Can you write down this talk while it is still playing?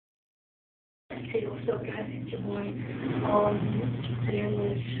Hey, what's up, guys? It's your boy. Today I'm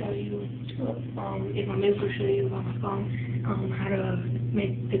going to show you, if I'm able to show you on my phone, how to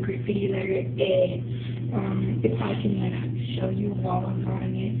make the graffiti letter A. If I can show you while I'm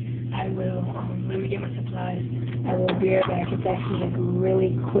drawing it, I will. Let me get my supplies. I will be right back. It's actually like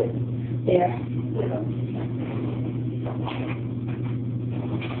really quick. Yeah.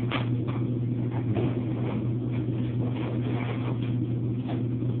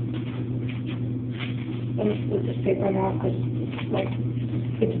 Let me split this paper now because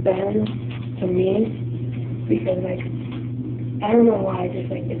it's better to me because I don't know why, just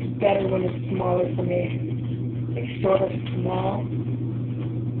it's better when it's smaller for me. It's sort of small.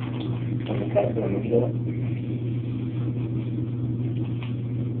 Let me do it.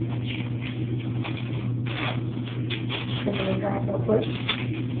 I'm gonna drop real quick.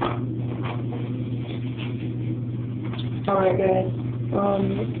 Alright guys. I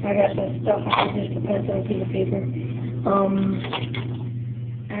got the stuff. I just a pencil and piece of paper.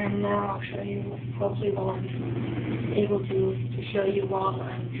 And now I'll show you, hopefully while I'm able to show you while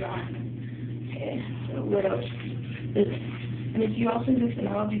I'm drawing. Okay, so what else? And if you also use an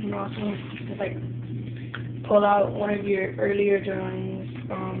help, you can also just pull out one of your earlier drawings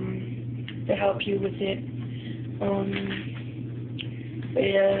to help you with it. But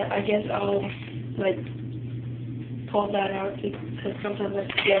yeah, I guess I'll pull that out because sometimes I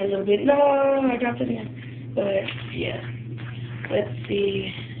forget a little bit. No, I dropped it again. But yeah, let's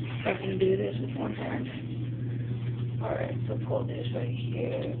see if I can do this with one hand. Alright, so pull this right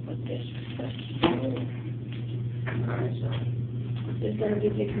here, put this right here. Alright, so this is going to be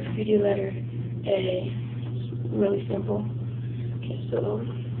the graffiti letter A. It's really simple. Okay, so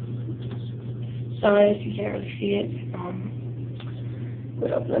sorry if you can't really see it. But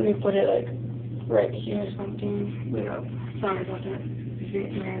let me put it right here or something. Sorry about that. It's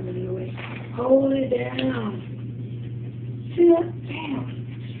getting in the way. Hold it down. See that? Damn.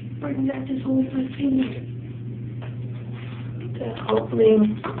 Bring back this whole thing. Okay, hopefully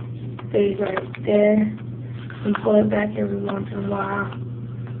stays right there. And pull it back every once in a while.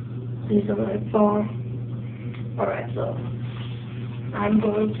 Please don't let it fall. Alright, so I'm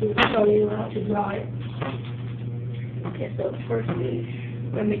going to show you how to draw it. Okay, so firstly,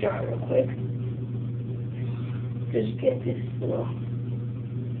 let me draw it real quick. Just get this little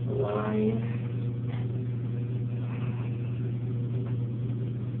line.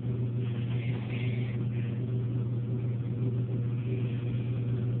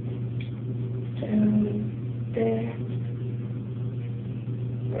 Down there.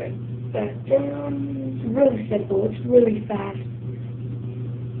 Right back down. It's really simple. It's really fast.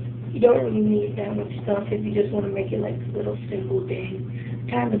 You don't really need that much stuff if you just want to make it a little simple thing.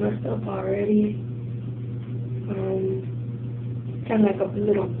 Kind of messed up already. Kind of a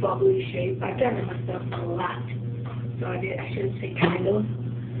little bubbly shape. I kind of messed up a lot. So I shouldn't say kind of.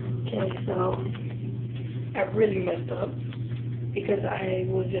 Okay, so I really messed up because I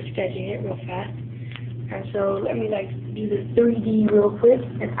was just sketching it real fast. And so let me do the 3D real quick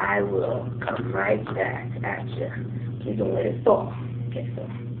and I will come right back at you. Please don't let it fall. Okay, so.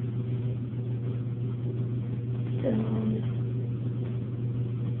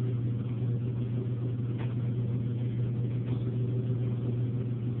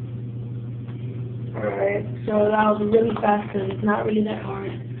 Alright, so that was really fast because it's not really that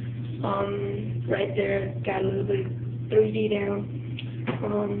hard. Right there, got a little bit of 3D down.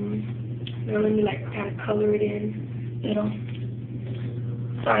 Now let me kind of color it in,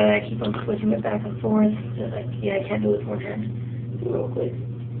 Sorry that I keep on switching it back and forth. Just yeah, I can't do it with one hand. Do it real quick.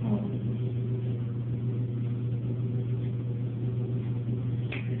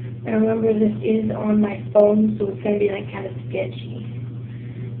 And remember, this is on my phone, so it's going to be kind of sketchy.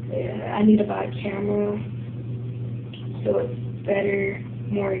 Yeah, I need to buy a camera so it's better,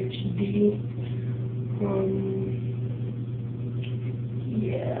 more HD.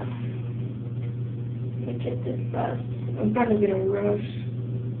 Yeah. Let me get this fast. I'm kind of in a rush.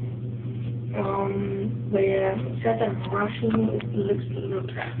 But yeah, since I'm rushing, it looks a little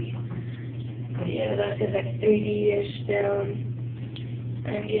crappy. But yeah, that's just 3D-ish down.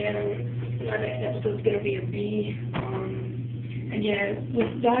 And yeah, my next episode's gonna be a B. And yeah,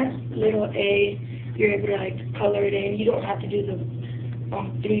 with that little A, you're able to color it in. You don't have to do the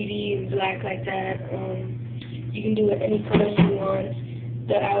 3D and black like that. You can do it any color you want.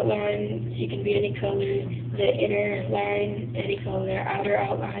 The outline, you can be any color. The inner line, any color. Outer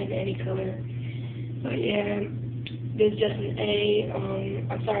outline, any color. But yeah, this is just an A.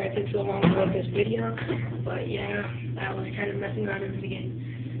 I'm sorry it took so long to make this video, but yeah, I was kind of messing around in the beginning.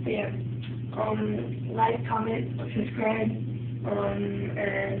 But yeah, like, comment, subscribe,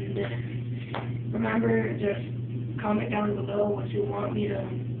 and remember, just comment down below what you want me to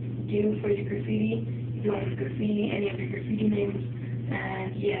do for your graffiti. If you want me to graffiti any of your graffiti names.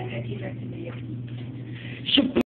 And yeah, catch you next video.